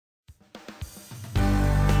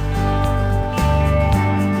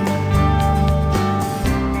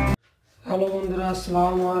Hello বন্ধুরা,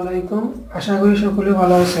 আসসালামু আলাইকুম। আশা করি সকলে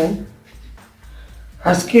ভালো আছেন।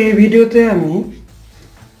 আজকে এই ভিডিওতে আমি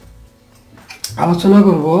আলোচনা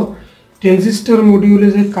করব ট্রানজিস্টর মডিউলে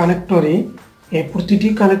যে কানেক্টরে এই প্রতিটি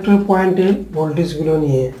কানেক্টর পয়েন্টের ভোল্টেজগুলো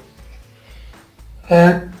নিয়ে।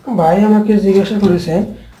 এক ভাই আমাকে জিজ্ঞাসা করেছেন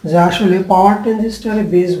যে আসলে পাওয়ার ট্রানজিস্টরে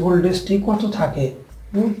বেস ভোল্টেজটি কত থাকে।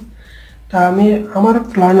 তা আমার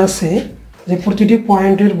প্ল্যান আছে যে প্রতিটি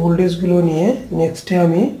পয়েন্টের ভোল্টেজগুলো নিয়ে নেক্সটে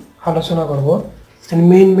আমি আলোচনা করব।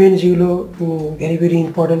 মেইন যেগুলো ভেরি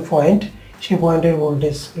ইম্পর্টেন্ট পয়েন্ট, সেই পয়েন্টের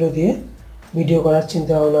ভোল্টেজগুলো দিয়ে ভিডিও করার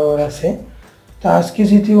চিন্তা ভাবনা আমার আছে। তা আজকে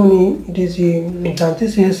যেহেতু উনি এটি জানতে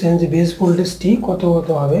চেয়েছেন যে বেস ভোল্টেজটি কত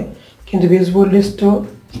হবে, কিন্তু বেস ভোল্টেজ তো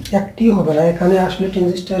একটি হবে না। এখানে আসলে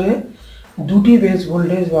ট্রানজিস্টরে দুটি বেস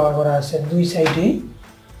ভোল্টেজ ব্যবহার করা আছে, দুই সাইডেই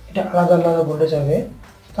এটা আলাদা আলাদা ভোল্টেজ হবে।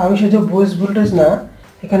 তো আমি শুধু বেস ভোল্টেজ না,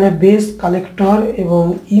 এখানে বেস, কালেক্টর এবং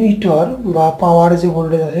ইমিটর বা পাওয়ার যে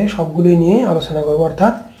ভোল্টেজ আছে সবগুলোই নিয়ে আলোচনা করব,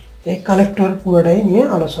 অর্থাৎ এই কালেক্টর পুরোটাই নিয়ে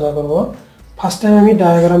আলোচনা করব। ফার্স্ট টাইম আমি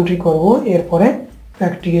ডায়াগ্রামটি করব, এরপরে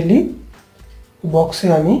প্র্যাকটিক্যালি বক্সে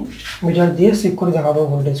আমি মিটার দিয়ে চেক করে দেখাবো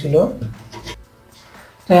ভোল্টেজগুলো।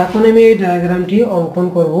 তো এখন আমি এই ডায়াগ্রামটি অঙ্কন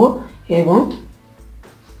করব এবং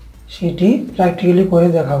সেটি প্র্যাকটিক্যালি করে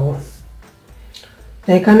দেখাবো।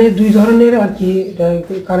 এখানে দুই ধরনের আর কি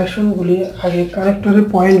কানেকশনগুলি, আগে কানেক্টরের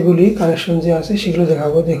পয়েন্টগুলি কানেকশন যে আছে সেগুলো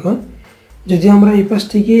দেখাবো। দেখুন, যদি আমরা এই পাশ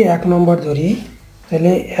থেকে 1 নম্বর ধরি,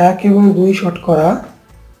 তাহলে 1 এবং 2 শর্ট করা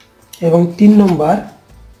এবং 3 নম্বর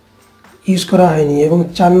ইউজ করা হয়নি, এবং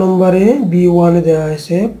 4 নম্বরে B1 দেওয়া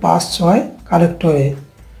হয়েছে, 5, 6 কালেক্টরে,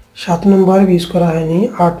 7 নম্বর ইউজ করা হয়নি,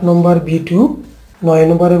 8 নম্বর B2, 9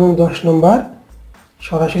 নম্বর এবং 10 নম্বর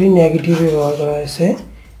সরাসরি নেগেটিভে ব্যবহার করা হয়েছে।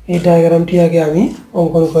 এই ডায়াগ্রামটি আগে আমি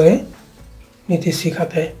অঙ্কন করে নিতেছি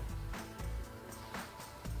খাতায়।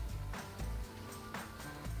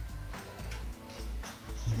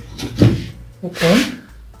 এখন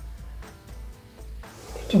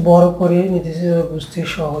একটু বড় করে নিতেছি, বুঝতে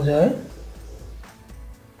সহজ হয়।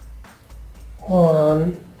 1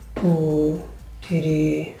 2 3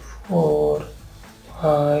 4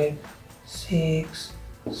 5 6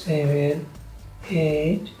 7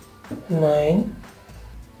 8 9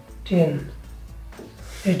 10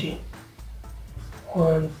 80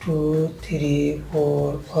 1 2 3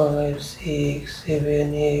 4 5 6 7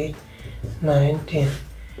 8 9 10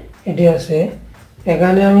 এটি আছে।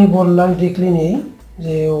 এখানে আমি বললাম, দেখলে নেই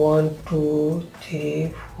যে 1 2 3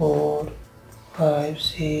 4 5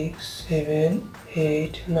 6 7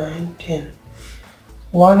 8 9 10,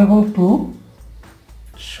 1 এবং 2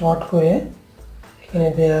 শর্ট করে এখানে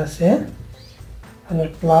দেওয়া আছে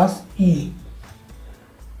plus E.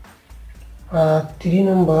 3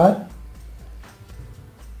 number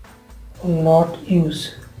not use,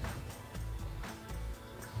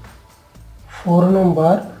 4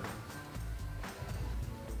 number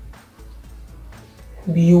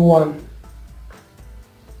B1,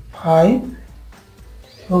 5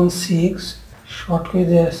 এবং 6 শর্ট করে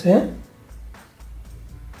দেওয়া আছে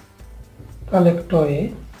কালেক্টরে,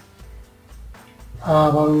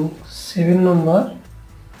 এবং 7 নম্বর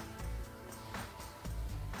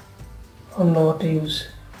not use,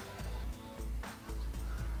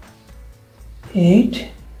 8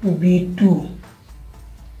 B2,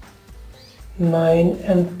 9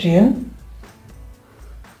 and 10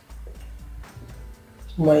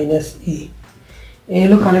 minus E. এই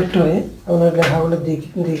হলো কানেক্টরে আপনার লেখাগুলো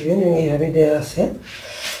দেখবেন এইভাবে দেওয়া আছে।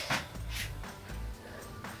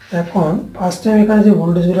 এখন ফার্স্ট টাইম এখানে যে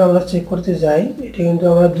ভোল্টেজগুলো আমরা চেক করতে যাই, এটা কিন্তু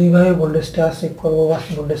আমরা দুইভাবে ভোল্টেজটা চেক করবো বা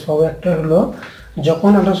ভোল্টেজ পাবো। একটা হলো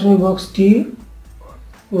যখন আল্ট্রাসনিক বক্সটি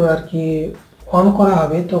আর কি অন করা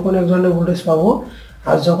হবে তখন এক ধরনের ভোল্টেজ পাবো,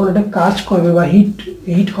 আর যখন এটা কাজ করবে বা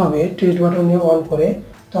হিট হবে টিল্ট বাটন নিয়ে অন করে,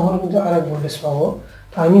 তখন কিন্তু আরেক ভোল্টেজ পাবো।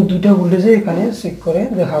 তো আমি দুইটা ভোল্টেজে এখানে চেক করে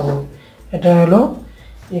দেখাবো। এটা হলো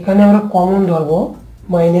এখানে আমরা কমন ধরবো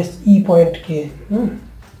মাইনাস ই পয়েন্টকে,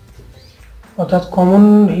 অর্থাৎ কমন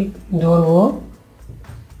ধরবো,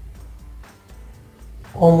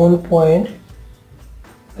 কমন পয়েন্ট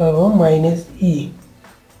ধরবো মাইনাস ই,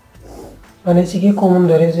 মানে কি কমন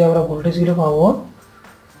ধরে যে আমরা ভোল্টেজগুলো পাবো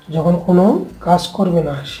যখন কোনো কাজ করবে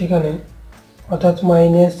না সেখানে, অর্থাৎ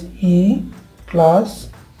মাইনাস ই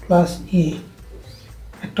প্লাস ই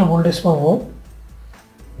একটা ভোল্টেজ পাবো।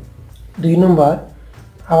 2 নম্বর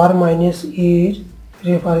আবার মাইনাস ইর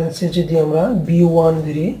রেফারেন্সে যদি আমরা B1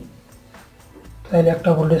 ধরি তাহলে একটা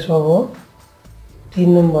ভোল্টেজ পাবো। 3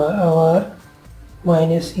 নম্বর আবার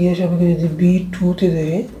মাইনাস ই এর সাপেক্ষে যদি B2-তে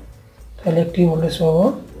ধরি তাহলে একটি ভোল্টেজ পাবো।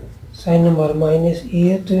 4 নম্বর মাইনাস ই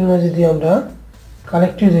এর তুলনায় যদি আমরা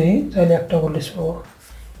কালেক্টর ধরি তাহলে একটা ভোল্টেজ পাবো।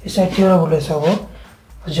 এই 4টি আমরা ভোল্টেজ পাবো।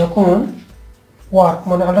 যখন ওয়ার্ক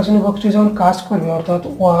মানে আল্ট্রাসনিক বক্সটি যখন কাজ করবে অর্থাৎ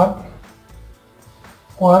ওয়ার্ক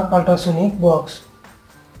আল্ট্রাসনিক বক্স,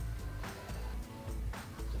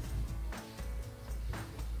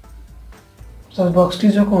 বক্সটি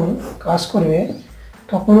যখন কাজ করবে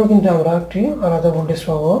তখনও কিন্তু আমরা একটি আলাদা ভোল্টেজ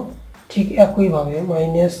পাবো, ঠিক একইভাবে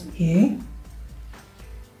মাইনাস ই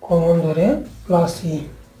কমন ধরে প্লাস ই,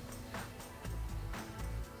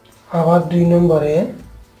 আবার 2 নম্বরে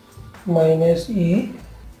মাইনাস ই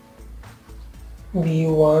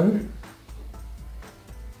V1,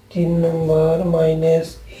 3 নম্বর মাইনাস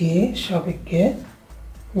ই সাপেক্ষে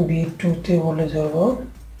V2 তে বলে যাব,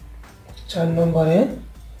 4 নম্বরে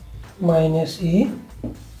minus E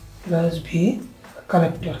plus V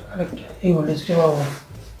collector এই ভোল্টেজটি পাবো।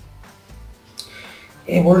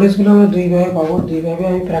 এই ভোল্টেজগুলো আমরা দুইভাবে পাবো, দুইভাবে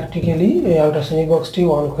আমি প্র্যাকটিক্যালি এই আল্ট্রাসনিক বক্সটি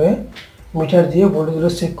অন করে মিটার দিয়ে ভোল্টেজগুলো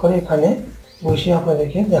চেক করে এখানে বসে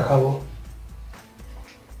আপনাদেরকে দেখাবো।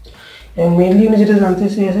 এবং মেইনলি উনি যেটা জানতে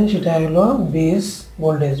চেয়েছেন সেটা হলো বেস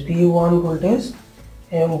ভোল্টেজ V1 ভোল্টেজ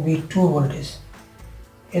এবং V2 ভোল্টেজ,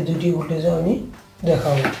 এই দুটি ভোল্টেজ আমি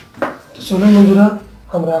দেখাবো। তো চলুন বন্ধুরা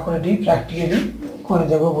আমরা এখন এটি প্র্যাকটিক্যালি করে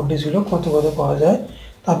দেখব ভোল্টেজগুলো কত পাওয়া যায়।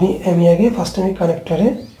 আমি আগে ফার্স্ট আমি কানেক্টরে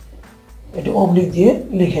এটি অবলিক দিয়ে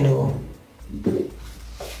লিখে নেব।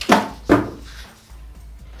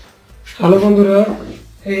 হ্যালো বন্ধুরা,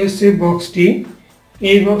 এই হচ্ছে বক্সটি।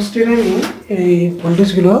 এই বক্সটির আমি এই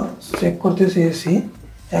ভোল্টেজগুলো চেক করতে চেয়েছি।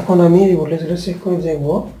 এখন আমি এই ভোল্টেজগুলো চেক করে দেখব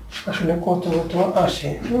আসলে কত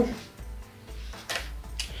আসে।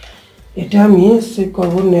 এটা আমি চেক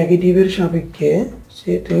করব নেগেটিভের সাপেক্ষে,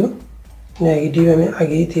 সেহেতু নেগেটিভ আমি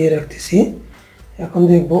আগেই দিয়ে রাখতেছি। এখন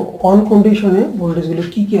দেখব অন কন্ডিশনে ভোল্টেজগুলো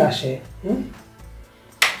কি আসে।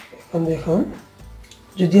 এখন দেখুন,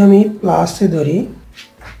 যদি আমি প্লাসে ধরি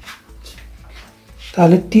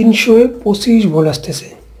তাহলে 325 ভোল্ট আসতেছে।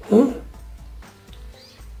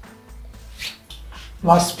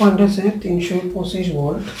 প্লাস পয়েন্ট আছে 325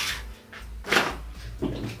 ভোল্ট,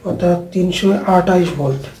 অর্থাৎ 328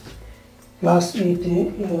 ভোল্ট। প্লাস এইতে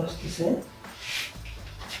আসতেছে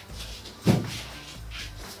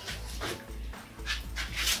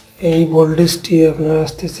এই ভোল্টেজটি আপনার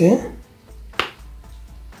আসতেছে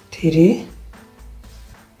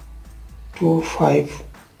 325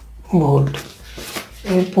 ভোল্ট।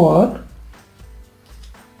 এরপর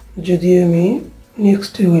যদি আমি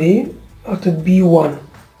নেক্সট করি অর্থাৎ B1,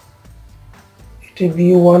 এটা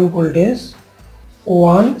B1 ভোল্টেজ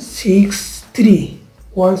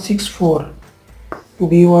 164,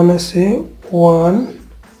 B1 আছে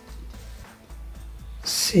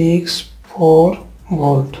 164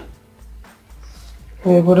 ভোল্ট।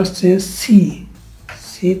 এরপর আসছে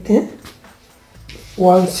সিতে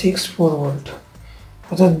 164 ভোল্ট,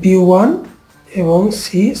 অর্থাৎ B1 এবং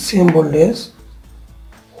সি সেম ভোল্টেজ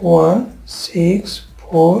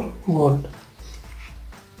 164 ভোল্ট।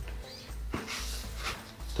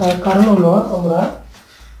 তার কারণ হলো আমরা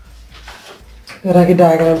এর আগে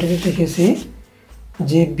ডায়াগ্রামটিতে দেখেছি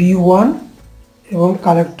যে B1 এবং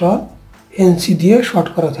কালেক্টর এনসি দিয়ে শর্ট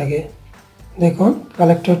করা থাকে। দেখুন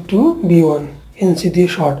কালেক্টর টু B1 এনসি দিয়ে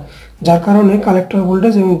শর্ট, যার কারণে কালেক্টর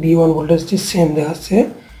ভোল্টেজ এবং B1 ভোল্টেজটি সেম দেখাচ্ছে।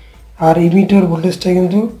 আর ইমিটার ভোল্টেজটা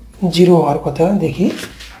কিন্তু 0 হওয়ার কথা। দেখি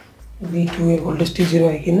B2 এর ভোল্টেজটি 0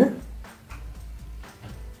 হয় কিনা।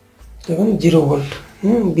 দেখুন 0 ভোল্ট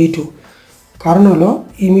B2, কারণ হলো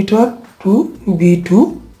emitter two B2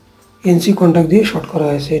 NC contact দিয়ে শর্ট করা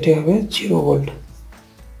হয়েছে, এটি হবে 0 ভোল্ট।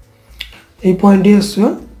 এই পয়েন্টটি হচ্ছে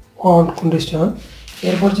অন কন্ডিশন।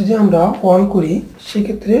 এরপর যদি আমরা অন করি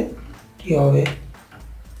সেক্ষেত্রে কি হবে,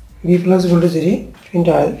 বি প্লাস ভোল্টেজেরই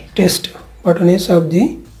টেস্ট বাটনে চাপ দিই,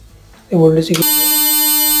 এই ভোল্টেজ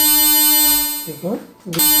দেখুন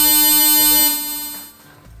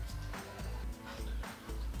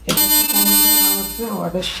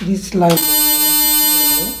আমাদের সিরিজ লাইন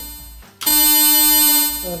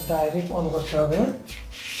ডাইরেক্ট অন করতে হবে।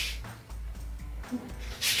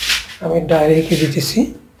 আমি ডাইরেক্ট দিতেছি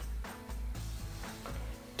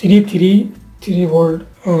 333 ভোল্ট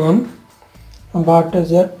অন, বাট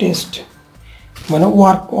যা টেস্ট মানে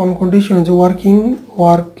ওয়ার্ক অন কন্ডিশন যে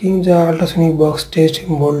ওয়ার্কিং যা আল্ট্রাসনিক বক্স টেস্ট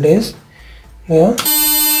ভোল্টেজ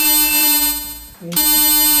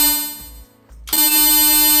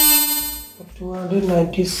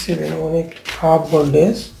 297 অনেক হাফ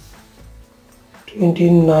ভোল্টেজ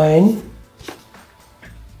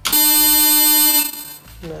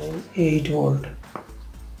 29.98 ভোল্ট,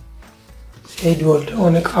 8 ভোল্ট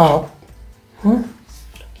অনেক up.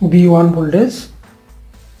 B1 voltage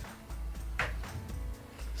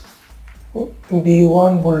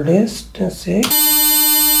say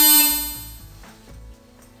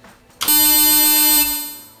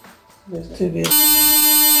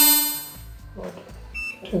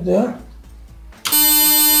to the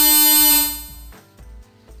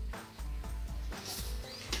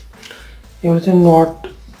everything not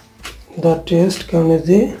the test কারণ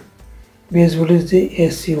যে বেস ভোল্টেজ যে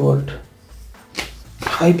এসি ভোল্ট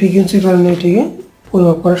হাই ফ্রিকোয়েন্সি কারণে এটিকে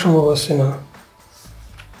পরিমাপ করা সম্ভব হচ্ছে না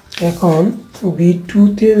এখন V2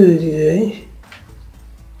 তে যদি যাই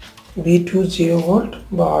V2 0 ভোল্ট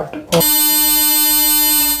বাট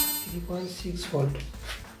 3.6 ভোল্ট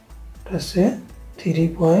আছে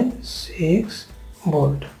 3.6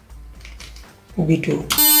 volt V2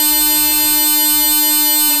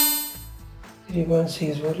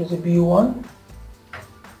 3.6 volt is a V1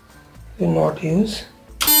 will not use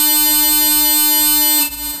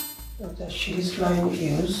the series line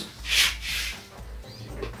use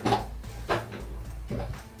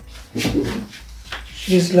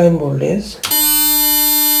series line voltage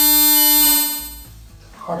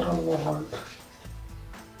 800 volt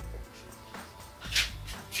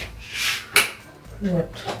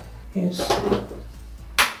what is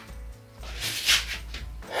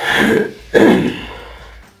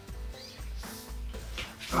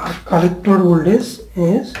our collector voltage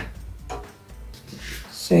is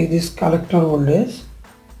say this collector voltage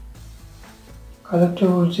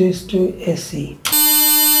is to AC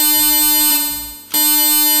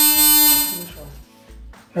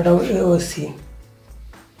and our AC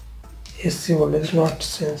voltage not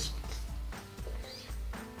sense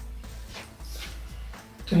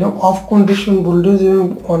so off condition voltage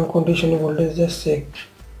and on condition voltage just checked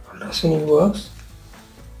ultrasonic works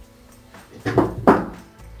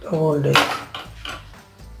the voltage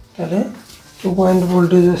তাহলে 2 point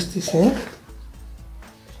voltage আসছে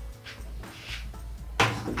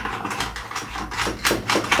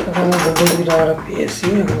এখন voltage beta আমরা পেয়েছি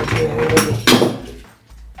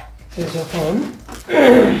যখন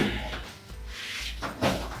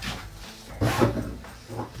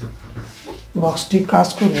বক্সটি কাজ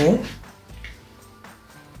করবে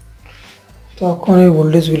তখন এই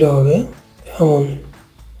ভোল্টেজ গুলো হবে এমন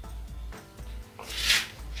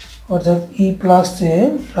অর্থাৎ E প্লাস এ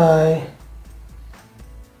প্রায়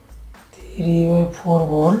 3/4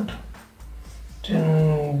 volt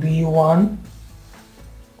B1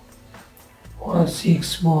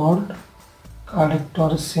 16 volt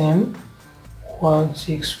collector same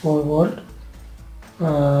 164 volt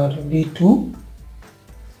আর B2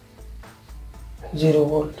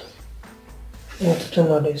 0 ভোল্ট এটা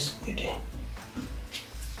নলেজ এটা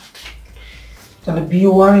তাহলে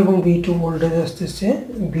B1 এবং B2 ভোল্টেজ আসছে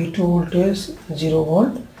B2 ভোল্টেজ 0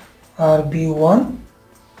 ভোল্ট আর B1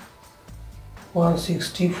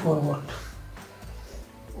 164 volt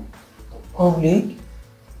oblique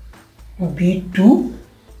B2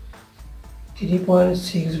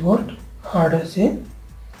 3.6 volt আর আছে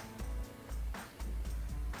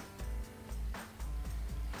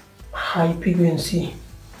high frequency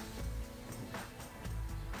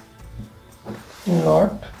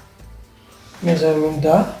not measuring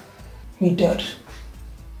the meter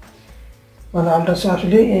মানে আল্ট্রাসাউন্ড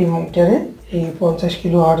আসলে এই মিটারে এই 50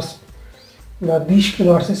 কিলো হার্টজ বা 20 কিলো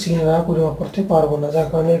হার্টজের সিগন্যাল পরিমাপ করতে পারবো না যার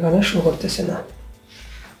কারণে এখানে শো করতেছে না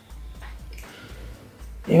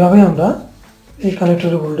এইভাবে আমরা এই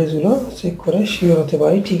কানেক্টরের ভোল্টেজগুলো চেক করে শিওর হতে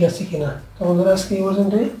পারি ঠিক আছে কিনা তো বন্ধুরা আজকে এই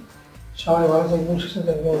পর্যন্তই সবাই ভালো থাকবেন সুস্থ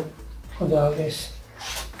থাকবেন খুদা হাফেজ